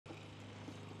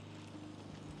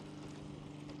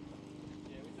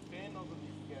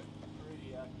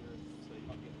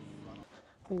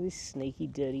Look at this sneaky,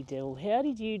 dirty devil. How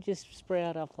did you just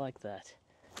sprout up like that?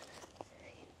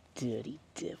 Dirty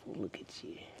devil, look at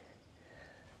you.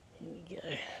 Here we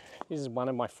go. This is one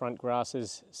of my front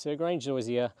grasses, Sergrange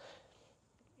zoysia.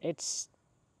 It's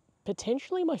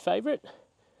potentially my favourite.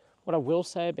 What I will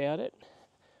say about it,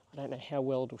 I don't know how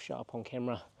well it'll show up on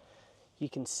camera. You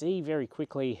can see very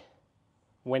quickly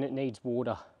when it needs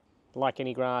water. Like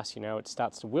any grass, you know, it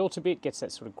starts to wilt a bit, gets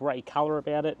that sort of grey colour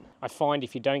about it. I find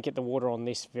if you don't get the water on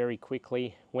this very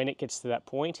quickly, when it gets to that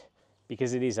point,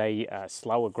 because it is a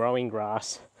slower growing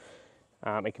grass,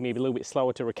 it can be a little bit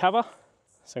slower to recover.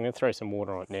 So I'm going to throw some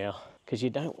water on it now, because you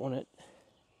don't want it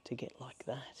to get like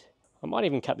that. I might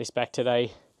even cut this back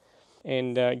today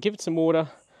and give it some water,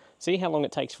 see how long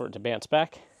it takes for it to bounce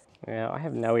back. Now, I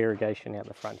have no irrigation out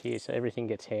the front here, so everything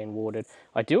gets hand watered.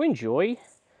 I do enjoy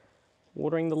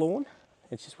watering the lawn.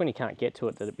 It's just when you can't get to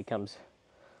it that it becomes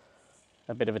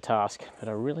a bit of a task, but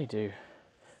I really do.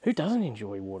 Who doesn't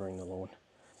enjoy watering the lawn?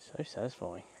 So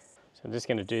satisfying. So I'm just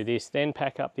going to do this, then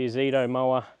pack up the Ozito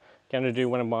mower. Going to do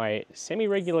one of my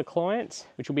semi-regular clients,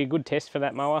 which will be a good test for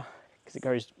that mower because it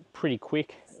goes pretty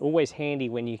quick. Always handy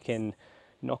when you can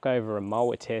knock over a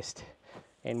mower test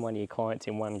and one of your clients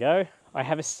in one go. I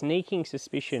have a sneaking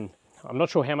suspicion, I'm not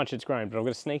sure how much it's grown, but I've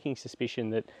got a sneaking suspicion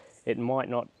that it might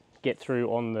not get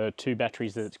through on the 2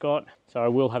 batteries that it's got. So I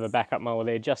will have a backup mower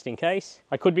there just in case.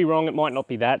 I could be wrong, it might not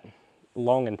be that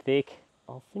long and thick.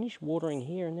 I'll finish watering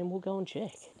here and then we'll go and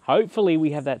check. Hopefully we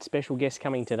have that special guest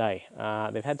coming today.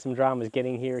 They've had some dramas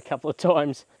getting here a couple of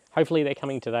times. Hopefully they're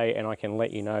coming today and I can let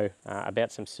you know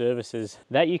about some services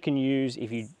that you can use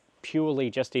if you purely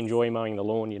just enjoy mowing the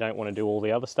lawn. You don't want to do all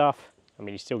the other stuff. I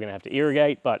mean, you're still going to have to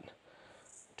irrigate, but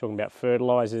talking about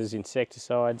fertilizers,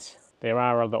 insecticides, there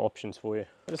are other options for you.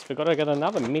 I just forgot I got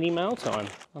another mini mow time,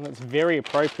 and it's very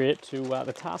appropriate to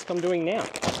the task I'm doing now.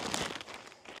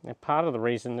 Now, part of the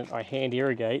reason that I hand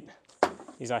irrigate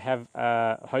is I have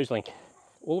a hose link.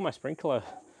 All of my sprinkler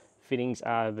fittings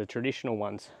are the traditional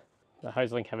ones. The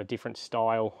hose link have a different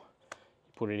style.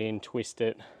 You put it in, twist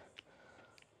it.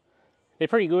 They're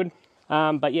pretty good,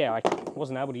 but yeah, I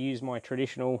wasn't able to use my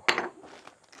traditional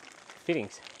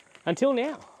fittings until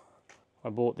now. I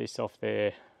bought this off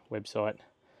their website.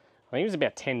 I think it was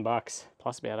about 10 bucks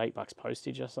plus about $8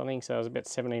 postage or something, so it was about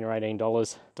 $17 or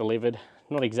 $18 delivered.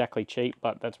 Not exactly cheap,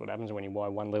 but that's what happens when you buy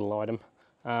one little item.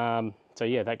 So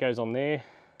yeah, that goes on there.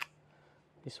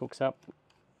 This hooks up,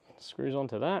 screws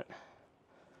onto that,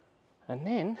 and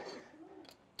then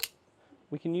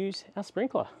we can use our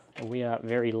sprinkler. And we are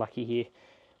very lucky here.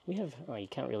 We have, oh, you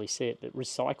can't really see it, but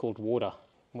recycled water.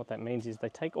 And what that means is they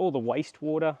take all the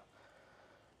wastewater,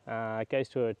 it goes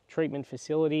to a treatment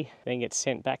facility, then gets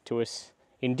sent back to us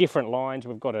in different lines.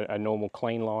 We've got a normal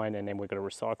clean line and then we've got a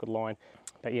recycled line.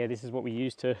 But yeah, this is what we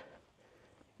use to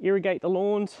irrigate the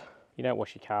lawns. You don't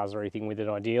wash your cars or anything with it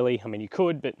ideally. I mean, you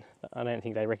could, but I don't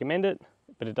think they recommend it.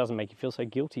 But it doesn't make you feel so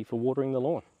guilty for watering the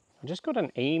lawn. I just got an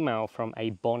email from a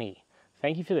Bonnie.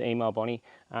 Thank you for the email, Bonnie.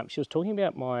 She was talking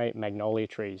about my magnolia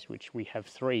trees, which we have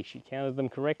 3. She counted them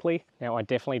correctly. Now, I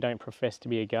definitely don't profess to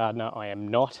be a gardener. I am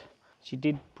not. She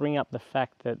did bring up the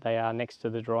fact that they are next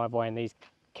to the driveway and these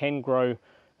can grow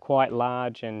quite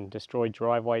large and destroy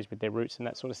driveways with their roots and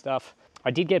that sort of stuff.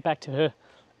 I did get back to her.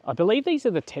 I believe these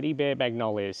are the teddy bear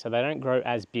magnolias, so they don't grow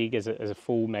as big as a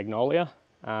full magnolia.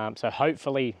 So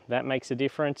hopefully that makes a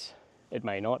difference. It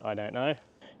may not, I don't know.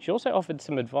 She also offered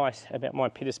some advice about my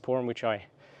pittosporum, which I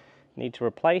need to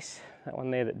replace. That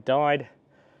one there that died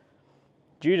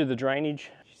due to the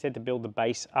drainage. She said to build the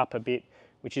base up a bit,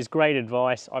 which is great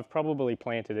advice. I've probably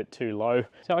planted it too low.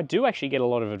 So I do actually get a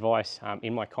lot of advice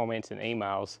in my comments and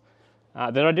emails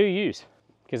that I do use.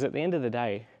 Because at the end of the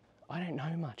day, I don't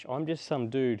know much. I'm just some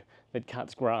dude that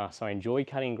cuts grass. I enjoy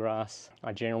cutting grass.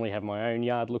 I generally have my own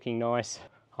yard looking nice.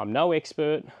 I'm no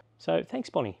expert. So thanks,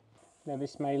 Bonnie. Now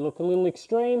this may look a little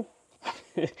extreme,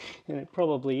 and it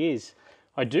probably is.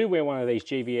 I do wear one of these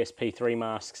GVS P3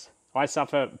 masks. I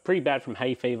suffer pretty bad from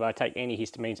hay fever. I take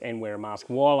antihistamines and wear a mask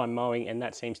while I'm mowing, and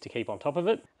that seems to keep on top of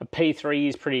it. A P3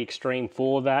 is pretty extreme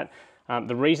for that.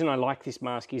 The reason I like this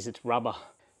mask is it's rubber.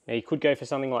 Now you could go for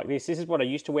something like this. This is what I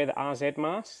used to wear, the RZ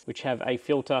masks, which have a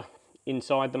filter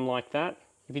inside them like that.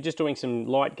 If you're just doing some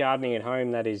light gardening at home,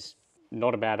 that is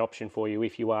not a bad option for you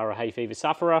if you are a hay fever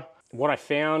sufferer. What I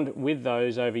found with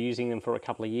those over using them for a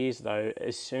couple of years though,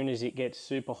 as soon as it gets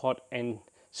super hot and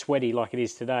sweaty like it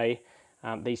is today,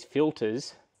 these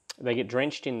filters, they get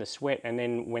drenched in the sweat, and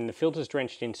then when the filter's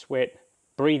drenched in sweat,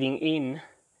 breathing in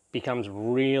becomes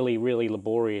really, really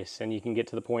laborious, and you can get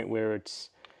to the point where it's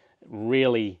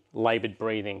really laboured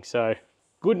breathing. So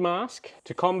good mask.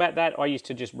 To combat that, I used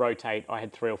to just rotate. I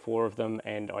had 3 or 4 of them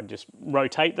and I'd just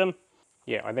rotate them.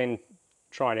 Yeah, I then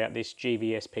tried out this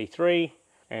GVS P3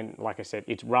 and like I said,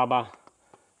 it's rubber,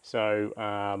 so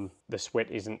the sweat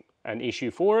isn't an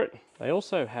issue for it. They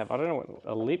also have, I don't know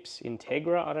what, Ellipse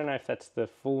Integra, I don't know if that's the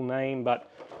full name,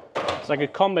 but it's like a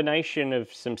combination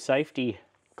of some safety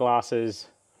glasses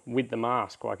with the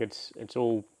mask. Like it's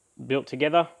all built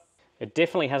together. It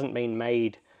definitely hasn't been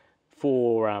made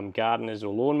for gardeners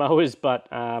or lawnmowers, but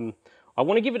I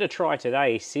want to give it a try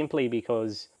today simply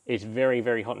because it's very,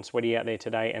 very hot and sweaty out there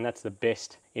today, and that's the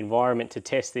best environment to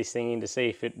test this thing in to see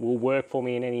if it will work for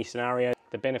me in any scenario.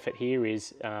 The benefit here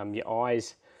is your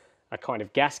eyes are kind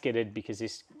of gasketed because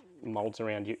this molds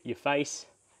around your face.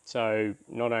 So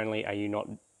not only are you not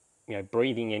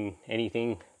breathing in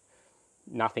anything,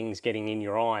 nothing's getting in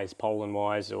your eyes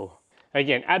pollen-wise. Or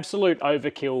again, absolute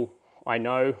overkill, I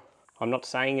know. I'm not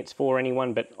saying it's for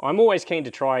anyone, but I'm always keen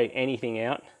to try anything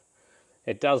out.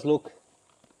 It does look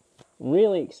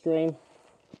really extreme.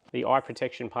 The eye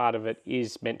protection part of it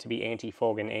is meant to be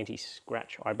anti-fog and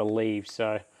anti-scratch, I believe.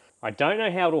 So I don't know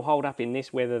how it'll hold up in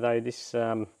this weather though. This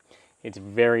it's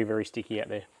very, very sticky out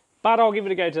there. But I'll give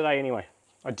it a go today anyway.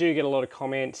 I do get a lot of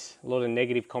comments, a lot of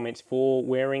negative comments for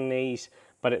wearing these,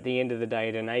 but at the end of the day,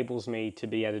 it enables me to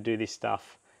be able to do this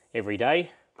stuff every day.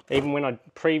 Even when I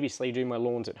previously do my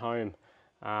lawns at home,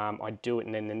 I'd do it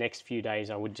and then the next few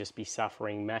days I would just be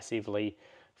suffering massively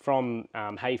from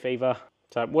hay fever.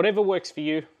 So whatever works for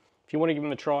you, if you want to give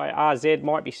them a try, RZ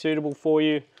might be suitable for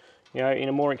you. In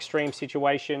a more extreme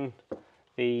situation,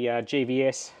 the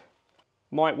GVS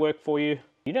might work for you.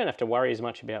 You don't have to worry as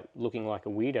much about looking like a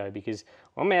weirdo because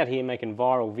I'm out here making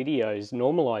viral videos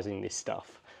normalizing this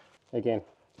stuff. Again,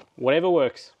 whatever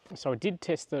works. So I did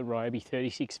test the Ryobi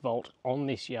 36 volt on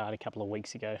this yard a couple of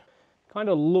weeks ago. Kind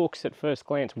of looks at first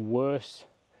glance worse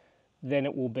than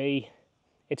it will be.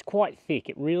 It's quite thick.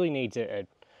 It really needs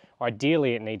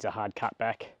ideally it needs a hard cut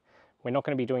back. We're not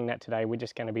going to be doing that today. We're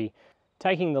just going to be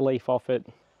taking the leaf off it.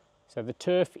 So the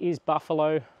turf is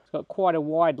buffalo. It's got quite a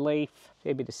wide leaf,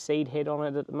 fair bit of seed head on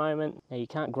it at the moment. Now you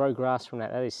can't grow grass from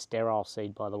that. That is sterile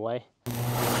seed, by the way.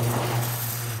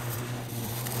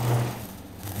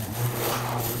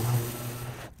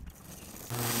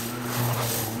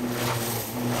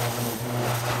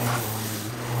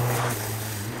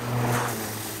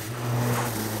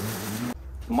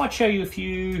 I might show you a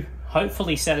few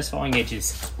hopefully satisfying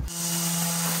edges.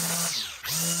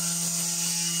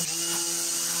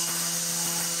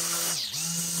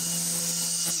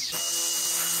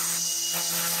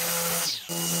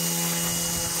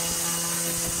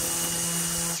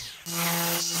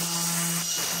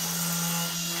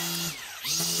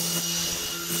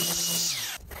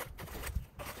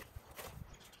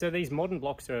 So these modern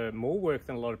blocks are more work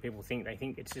than a lot of people think. They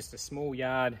think it's just a small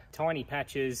yard, tiny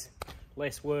patches,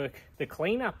 less work. The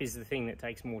cleanup is the thing that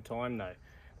takes more time though.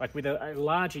 Like with a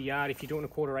larger yard, if you're doing a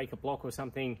 1/4 acre block or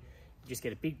something, you just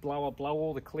get a big blower, blow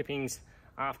all the clippings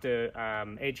after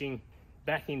edging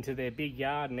back into their big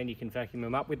yard, and then you can vacuum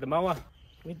them up with the mower.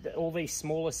 With all these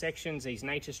smaller sections, these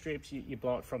nature strips, you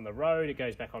blow it from the road, it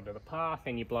goes back onto the path,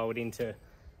 and you blow it into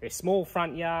their small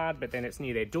front yard, but then it's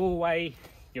near their doorway.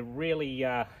 You really,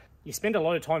 you spend a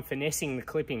lot of time finessing the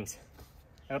clippings.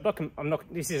 And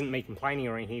this isn't me complaining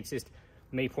or anything, it's just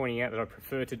me pointing out that I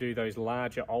prefer to do those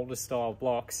larger, older style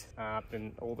blocks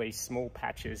than all these small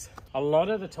patches. A lot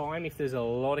of the time, if there's a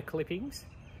lot of clippings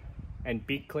and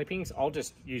big clippings, I'll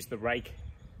just use the rake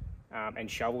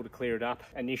and shovel to clear it up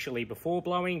initially before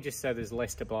blowing, just so there's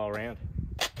less to blow around.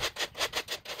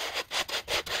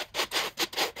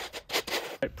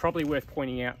 Probably worth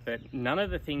pointing out that none of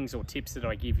the things or tips that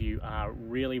I give you are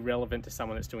really relevant to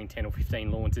someone that's doing 10 or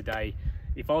 15 lawns a day.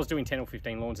 If I was doing 10 or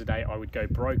 15 lawns a day, I would go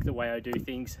broke the way I do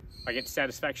things. I get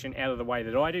satisfaction out of the way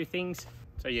that I do things.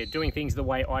 So yeah, doing things the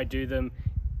way I do them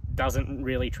doesn't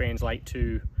really translate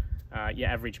to your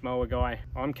average mower guy.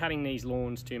 I'm cutting these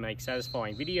lawns to make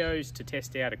satisfying videos, to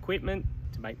test out equipment,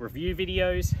 to make review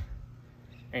videos,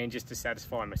 and just to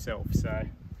satisfy myself. So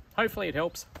hopefully it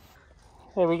helps.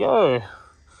 There we go.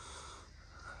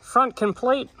 Front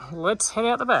complete, let's head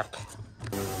out the back.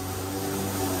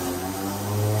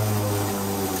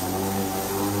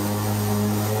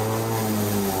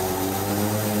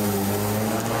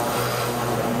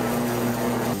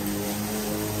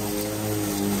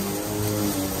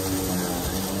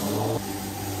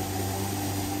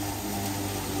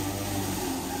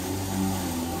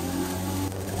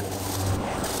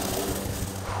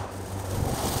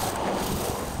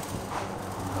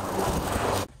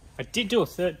 I did do a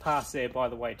third pass there, by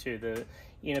the way, too. The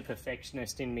inner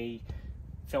perfectionist in me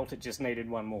felt it just needed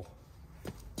one more.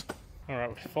 All right,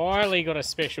 we've finally got a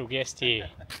special guest here.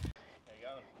 How you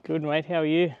going? Good, mate. How are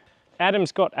you?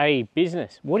 Adam's got a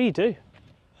business. What do you do?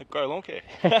 Grow lawn care.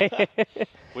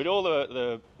 We do all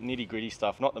the nitty gritty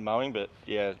stuff, not the mowing, but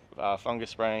yeah, fungus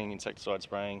spraying, insecticide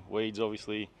spraying, weeds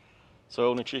obviously.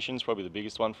 Soil nutrition is probably the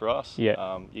biggest one for us.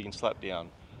 Yeah. You can slap down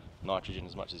nitrogen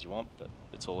as much as you want, but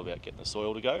it's all about getting the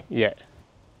soil to go. Yeah.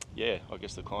 Yeah, I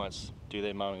guess the clients do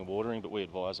their mowing and watering, but we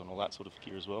advise on all that sort of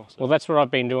gear as well. So. Well, that's what I've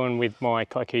been doing with my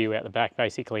kikuyu out the back,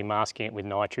 basically masking it with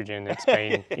nitrogen. It's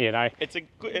been, you know.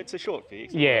 It's a short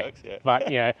fix. Yeah, Works, yeah.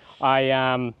 But you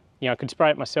know, I could spray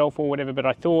it myself or whatever. But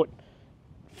I thought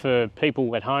for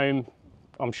people at home,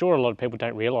 I'm sure a lot of people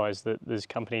don't realise that there's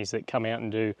companies that come out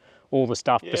and do all the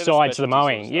stuff besides the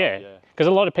mowing. Sort of stuff, Because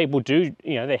a lot of people do,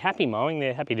 you know, they're happy mowing,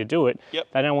 they're happy to do it. Yep.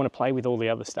 They don't want to play with all the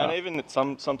other stuff. And even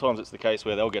sometimes it's the case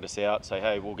where they'll get us out, say,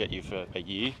 hey, we'll get you for a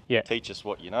year. Yeah. Teach us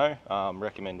what you know,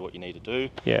 recommend what you need to do.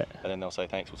 Yeah. And then they'll say,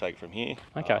 thanks, we'll take it from here.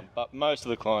 Okay. But most of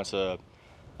the clients are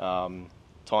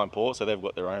time poor, so they've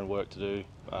got their own work to do,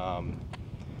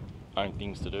 own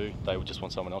things to do. They would just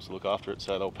want someone else to look after it,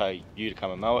 so they'll pay you to come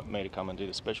and mow it, me to come and do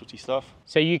the specialty stuff.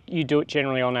 So you do it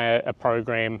generally on a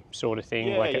program sort of thing?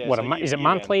 Yeah, like yeah. What, So is it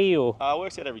monthly or? It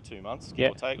works out every 2 months,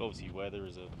 give or take. Obviously weather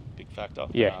is a big factor.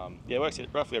 Yeah. Yeah, it works out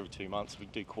roughly every 2 months. We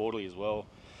do quarterly as well.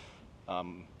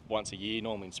 Once a year,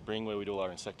 normally in spring, where we do all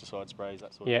our insecticide sprays,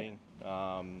 that sort of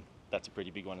thing. That's a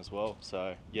pretty big one as well.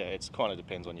 So yeah, it's kind of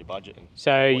depends on your budget. And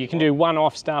so you can do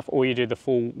one-off stuff, or you do the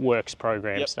full works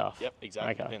program stuff. Yep,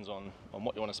 exactly. Okay. Depends on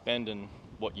what you want to spend and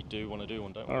what you do want to do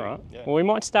and don't want to do. All right. Yeah. Well, we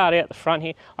might start out the front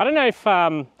here. I don't know if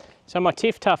so my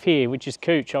Tiff Tuff here, which is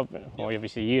Cooch, well,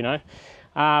 obviously you know.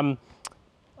 I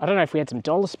don't know if we had some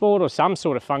dollar sport or some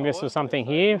sort of fungus or something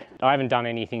here. I haven't done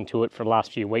anything to it for the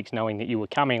last few weeks, knowing that you were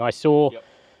coming. I saw.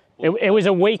 Well, it was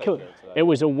a week. It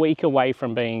was a week away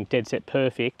from being dead set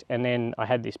perfect, and then I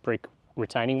had this brick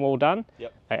retaining wall done.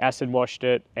 Yep. I acid washed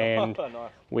it, and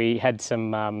Nice. we had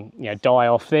some dye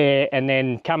off there, and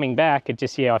then coming back, it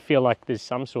just I feel like there's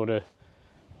some sort of.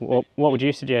 What would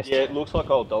you suggest? Yeah, it looks like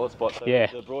old dollar spot. So yeah.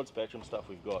 The broad spectrum stuff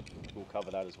we've got, we'll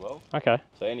cover that as well. Okay.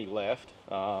 So any left,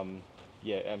 and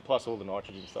plus all the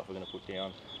nitrogen stuff we're going to put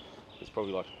down. There's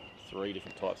probably like 3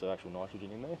 different types of actual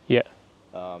nitrogen in there. Yeah.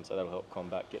 So that'll help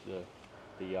combat, get the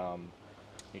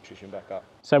nutrition back up.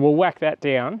 So we'll whack that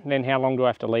down. Then how long do I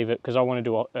have to leave it? Because I want to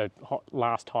do a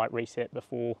last height reset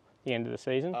before the end of the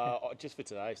season. Just for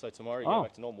today. So tomorrow you go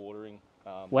back to normal watering.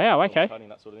 Wow. Okay. Cutting,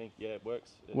 that sort of thing. Yeah, it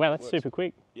works. Wow, that's super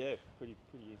quick. Yeah, pretty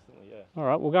instantly. Yeah. All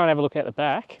right, we'll go and have a look at the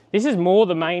back. This is more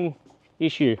the main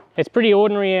issue. It's pretty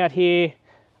ordinary out here.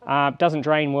 Doesn't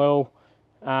drain well.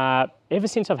 Ever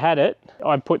since I've had it,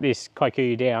 I put this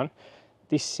kikuyu down.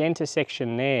 This centre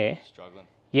section there. Struggling.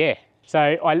 Yeah. So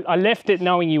I left it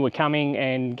knowing you were coming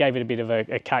and gave it a bit of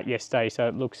a cut yesterday, so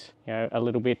it looks a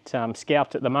little bit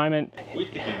scalped at the moment.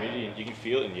 With the humidity, and you can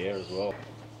feel it in the air as well.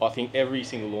 I think every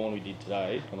single lawn we did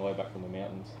today on the way back from the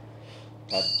mountains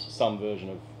had some version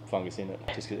of fungus in it,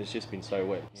 just because it's just been so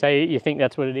wet. So you think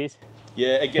that's what it is?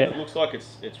 Yeah, again, it looks like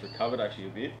it's recovered actually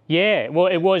a bit. Yeah, well,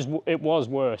 it was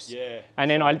worse. Yeah.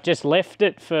 And then I just left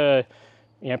it for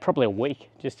probably a week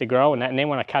just to grow and that. And then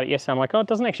when I cut it yesterday, I'm like, it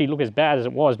doesn't actually look as bad as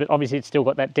it was, but obviously it's still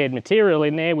got that dead material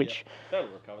in there, which... That'll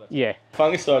recover. Yeah.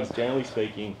 Fungicides, generally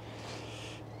speaking,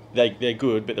 they're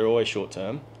good, but they're always short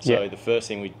term. So the first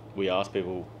thing we ask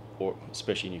people, or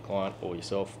especially a new client or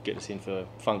yourself, get us in for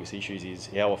fungus issues is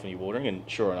how often are you watering? And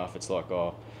sure enough, it's like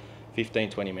 15,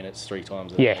 20 minutes, 3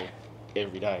 times a day,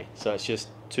 every day. So it's just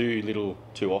too little,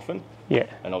 too often. Yeah.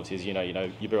 And obviously, as you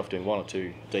know, you're better off doing 1 or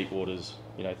 2 deep waters,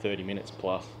 30 minutes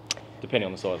plus, depending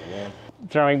on the size of the lawn.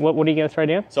 Throwing, what are you going to throw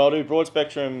down? So I'll do broad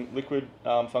spectrum liquid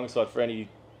fungicide for any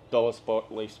dollar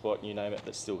spot, leaf spot, you name it,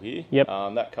 that's still here. Yep.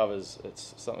 That covers,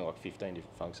 it's something like 15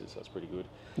 different funguses, so it's pretty good.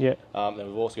 Yeah. Then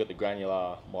we've also got the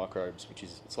granular microbes, which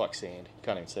is, it's like sand, you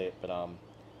can't even see it, but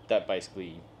that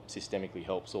basically systemically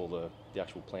helps all the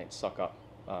actual plants suck up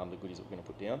the goodies that we're going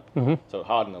to put down. Mm-hmm. So it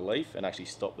harden the leaf and actually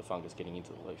stop the fungus getting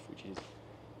into the leaf, which is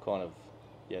kind of,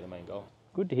 the main goal.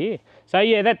 Good to hear. So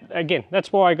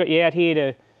that's why I got you out here,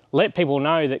 to let people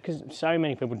know that, because so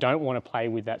many people don't want to play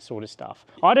with that sort of stuff.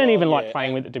 I don't even like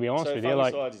playing with it, to be honest with you.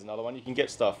 Fungicides is another one. You can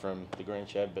get stuff from the green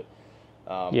shed, but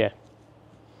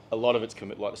a lot of it's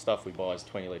like the stuff we buy is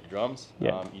 20-litre drums.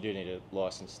 Yeah. You do need a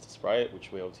license to spray it,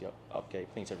 which we obviously upkeep.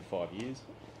 I think it's every 5 years.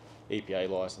 EPA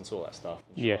license, all that stuff.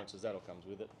 Insurances, that all comes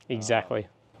with it. Exactly.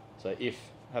 So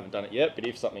haven't done it yet, but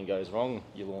if something goes wrong,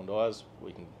 your lawn dies,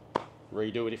 we can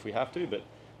redo it if we have to, but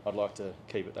I'd like to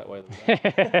keep it that way.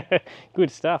 Good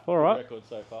stuff, all right. Record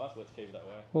so far, so let's keep it that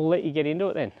way. We'll let you get into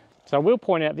it then. So I will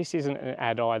point out, this isn't an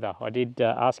ad either. I did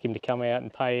ask him to come out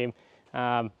and pay him.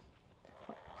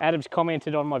 Adam's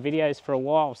commented on my videos for a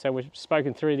while, so we've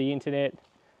spoken through the internet,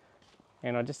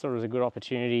 and I just thought it was a good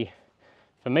opportunity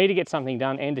for me to get something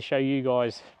done and to show you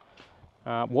guys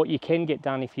what you can get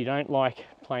done if you don't like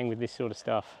playing with this sort of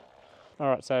stuff. All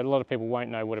right, so a lot of people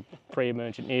won't know what a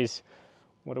pre-emergent is.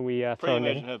 What are we throwing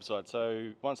in? Pre-emergent herbicide.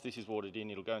 So once this is watered in,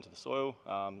 it'll go into the soil,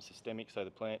 systemic, so the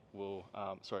plant will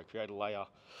create a layer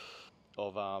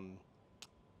of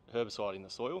herbicide in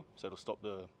the soil, so it'll stop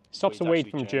the weed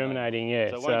from germinating. Yeah,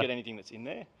 so it won't get anything that's in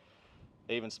there.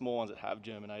 Even small ones that have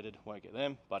germinated won't get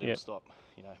them, but it'll stop,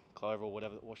 you know, clover or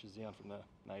whatever that washes down from the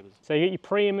neighbours. So you get your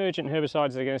pre-emergent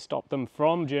herbicides that are going to stop them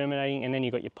from germinating, and then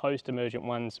you've got your post-emergent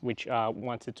ones, which are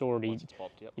once it's already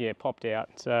popped, popped out.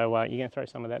 So you're going to throw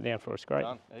some of that down for us, great.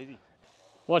 Done, easy.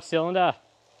 What cylinder?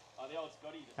 The old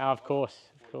Scotty. Oh, of course.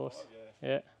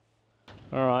 Yeah.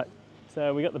 All right.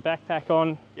 So we got the backpack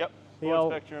on. Yep. The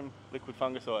old spectrum liquid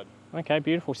fungicide. Okay,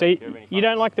 beautiful. So you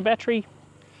don't like the battery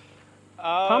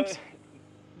pumps?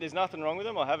 There's nothing wrong with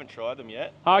them. I haven't tried them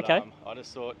yet. Oh, okay. But, I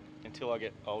just thought until I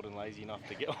get old and lazy enough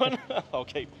to get one, I'll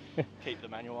keep the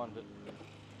manual one. But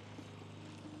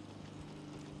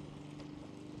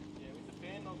yeah, with the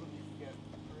fan nozzle, you can get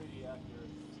pretty accurate,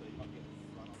 so you might get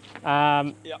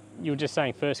run on. You were just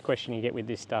saying, first question you get with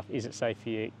this stuff: is it safe for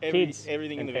your kids?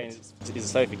 Everything in the van pets? is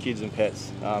safe for kids and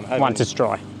pets. Once it's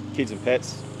dry. Kids and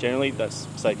pets, generally, that's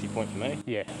a safety point for me.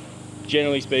 Yeah.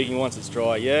 Generally speaking, once it's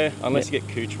dry, yeah, unless you get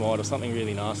cooch mite or something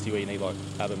really nasty where you need like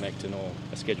abamectin or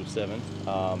a Schedule 7,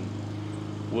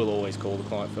 we'll always call the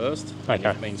client first. Okay. And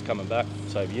if it means coming back,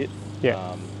 so be it.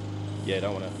 Yeah.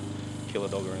 Don't want to kill a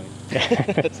dog or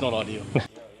anything. That's not ideal.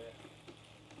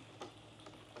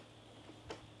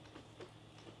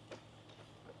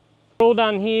 We're all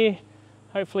done here.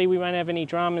 Hopefully we won't have any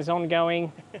dramas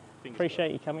ongoing.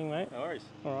 Appreciate you coming, mate. No worries.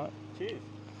 All right. Cheers.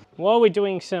 While we're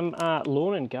doing some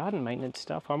lawn and garden maintenance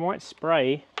stuff, I might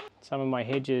spray some of my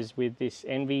hedges with this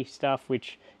Envy stuff,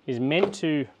 which is meant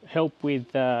to help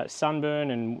with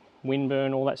sunburn and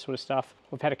windburn, all that sort of stuff.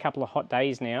 We've had a couple of hot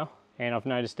days now, and I've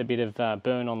noticed a bit of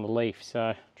burn on the leaf,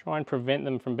 so try and prevent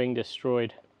them from being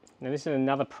destroyed. Now this is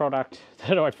another product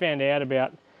that I found out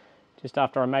about just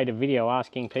after I made a video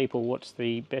asking people what's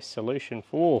the best solution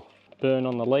for burn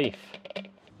on the leaf.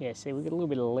 Yeah, see, we've got a little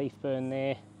bit of leaf burn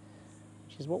there,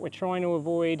 which is what we're trying to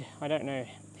avoid. I don't know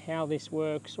how this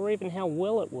works or even how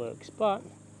well it works, but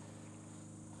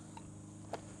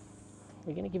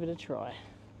we're going to give it a try.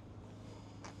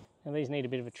 Now these need a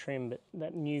bit of a trim, but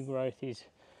that new growth is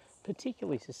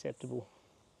particularly susceptible.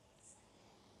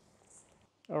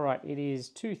 All right, it is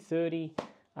 2:30.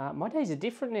 My days are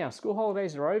different now. School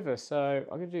holidays are over, so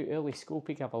I'm going to do early school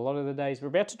pickup a lot of the days. We're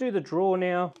about to do the draw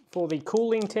now for the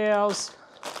cooling towels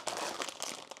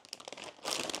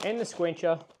and the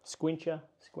squincher. Squincher.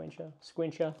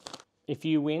 If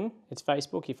you win, it's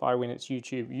Facebook. If I win, it's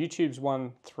YouTube. YouTube's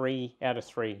won 3 out of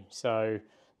 3, so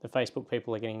the Facebook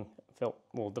people are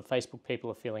the Facebook people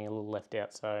are feeling a little left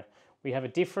out. So we have a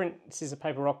different scissor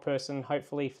paper rock person.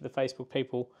 Hopefully for the Facebook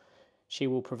people, she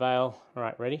will prevail. All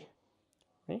right, ready?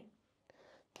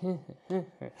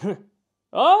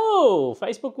 Oh,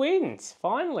 Facebook wins,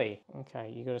 finally. Okay,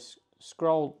 you got to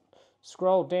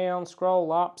scroll down,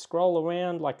 scroll up, scroll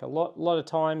around like a lot of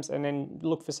times, and then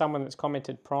look for someone that's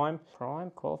commented Prime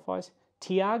qualifies.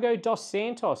 Tiago dos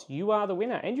Santos, you are the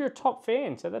winner, and you're a top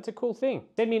fan, so that's a cool thing.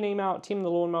 Send me an email at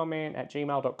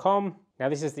timthelawnmowerman@gmail.com. Now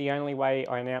this is the only way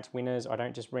I announce winners. I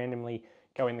don't just randomly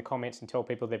go in the comments and tell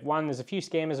people they've won. There's a few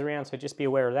scammers around, so just be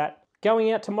aware of that.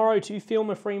 Going out tomorrow to film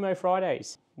a Freemo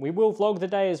Fridays. We will vlog the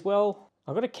day as well.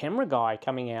 I've got a camera guy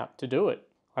coming out to do it.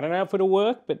 I don't know if it'll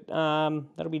work, but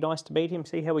that'll be nice to meet him,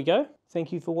 see how we go.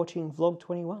 Thank you for watching Vlog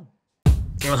 21.